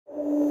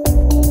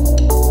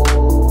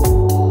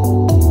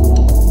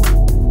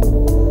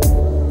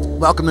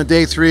Welcome to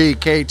day 3,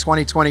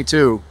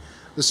 K2022.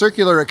 The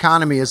circular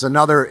economy is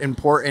another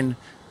important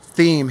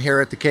theme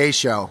here at the K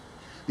Show.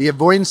 The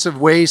avoidance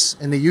of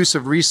waste and the use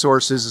of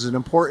resources is an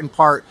important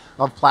part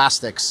of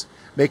plastics.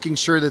 Making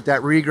sure that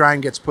that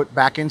regrind gets put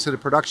back into the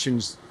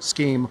production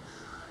scheme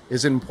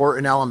is an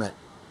important element.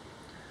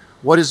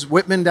 What is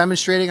Whitman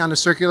demonstrating on the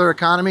circular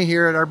economy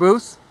here at our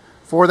booth?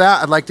 For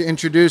that, I'd like to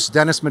introduce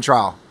Dennis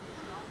Matral.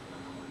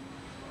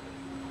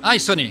 Hi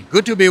Sonny,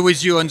 good to be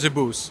with you on the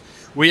booth.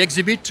 We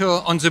exhibit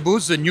on the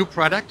booth the new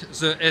product,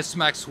 the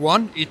S-Max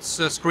 1. It's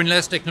a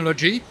screenless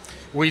technology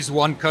with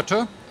one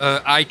cutter,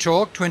 high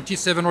torque,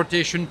 27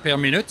 rotation per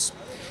minute.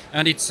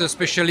 And it's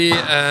especially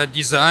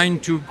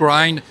designed to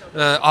grind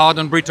hard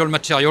and brittle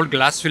material,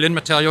 glass filling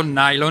material,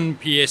 nylon,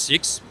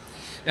 PA6.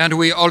 And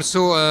we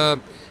also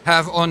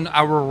have on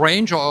our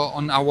range or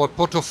on our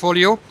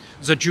portfolio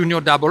the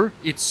Junior Double.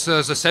 It's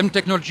the same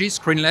technology,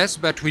 screenless,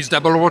 but with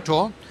double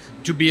rotor,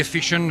 to be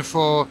efficient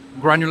for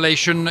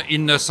granulation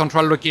in a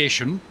central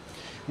location.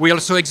 We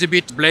also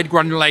exhibit blade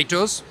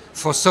granulators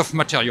for soft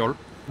material.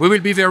 We will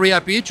be very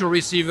happy to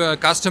receive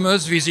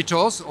customers,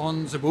 visitors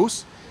on the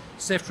booth.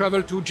 Safe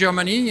travel to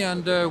Germany,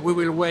 and we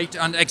will wait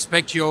and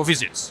expect your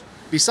visits.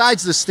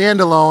 Besides the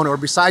standalone or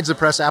besides the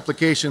press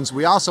applications,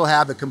 we also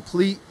have a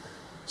complete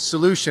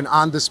solution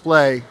on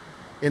display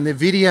in the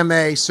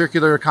VDMA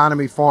Circular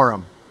Economy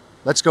Forum.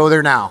 Let's go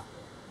there now.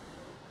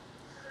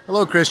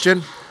 Hello,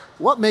 Christian.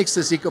 What makes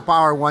this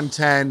EcoPower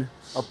 110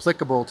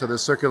 applicable to the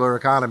circular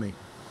economy?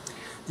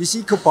 This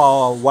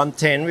EcoPower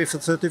 110 with a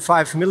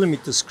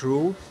 35mm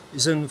screw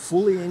is a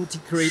fully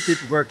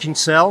integrated working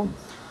cell,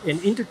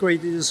 and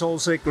integrated is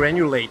also a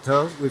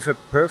granulator with a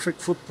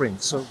perfect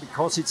footprint. So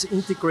because it's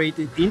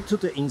integrated into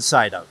the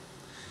inside out.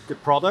 The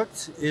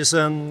product is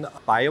a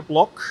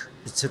BioBlock.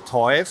 It's a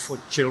toy for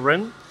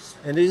children,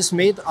 and it is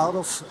made out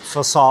of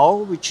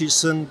fasal, which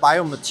is a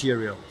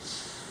biomaterial.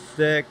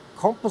 The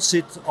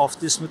composite of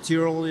this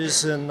material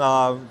is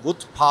a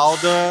wood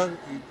powder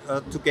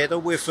together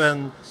with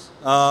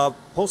a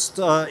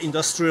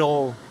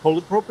post-industrial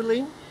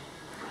polypropylene,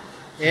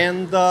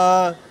 and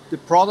the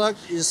product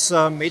is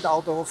made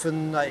out of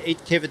an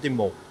 8-cavity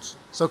mold.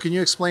 So can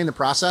you explain the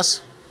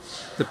process?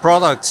 The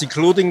products,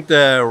 including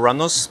the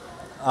runners,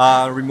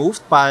 are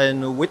removed by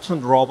a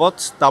Whitman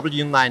robot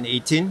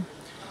W918,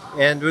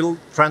 and will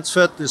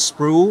transfer the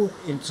sprue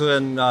into a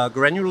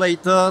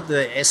granulator,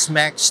 the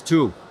S-Max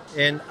 2.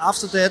 And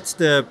after that,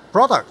 the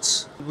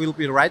products will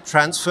be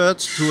transferred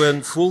to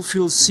a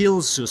full-fill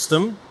seal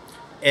system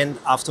and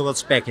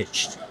afterwards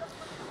packaged.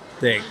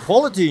 The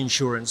quality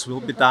insurance will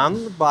be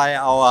done by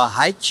our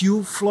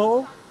high-Q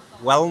flow,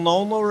 well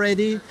known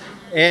already,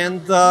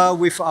 and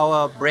with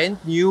our brand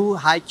new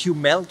high-Q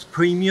melt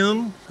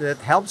premium that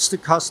helps the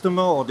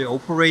customer or the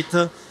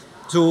operator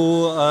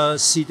to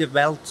see the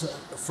melt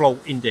flow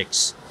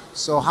index.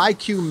 So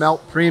high-Q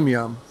melt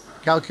premium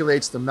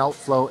calculates the melt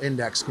flow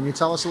index. Can you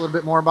tell us a little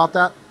bit more about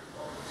that?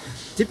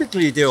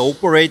 Typically, the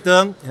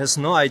operator has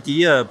no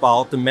idea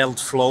about the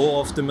melt flow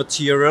of the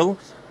material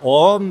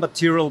or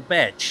material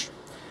batch.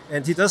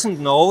 And he doesn't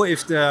know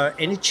if there are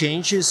any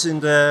changes in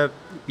the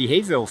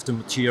behavior of the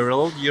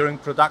material during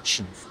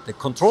production. The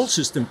control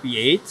system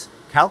B8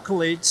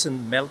 calculates a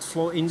melt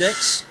flow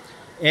index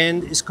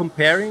and is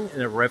comparing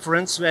a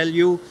reference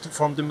value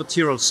from the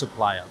material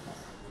supplier.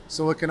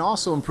 So it can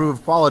also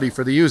improve quality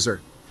for the user.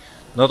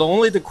 Not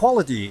only the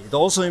quality, it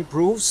also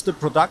improves the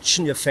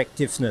production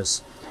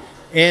effectiveness.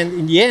 And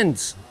in the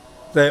end,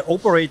 the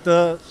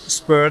operator's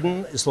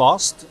burden is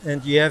lost,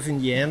 and you have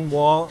in the end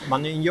more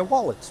money in your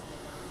wallet.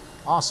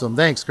 Awesome,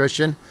 thanks,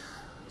 Christian.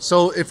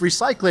 So if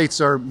recyclates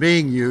are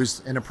being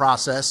used in a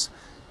process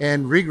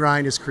and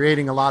regrind is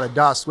creating a lot of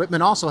dust,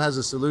 Whitman also has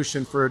a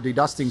solution for a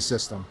dedusting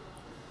system.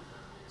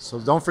 So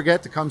don't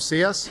forget to come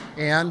see us,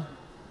 and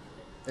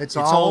it's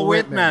all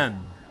Whitman.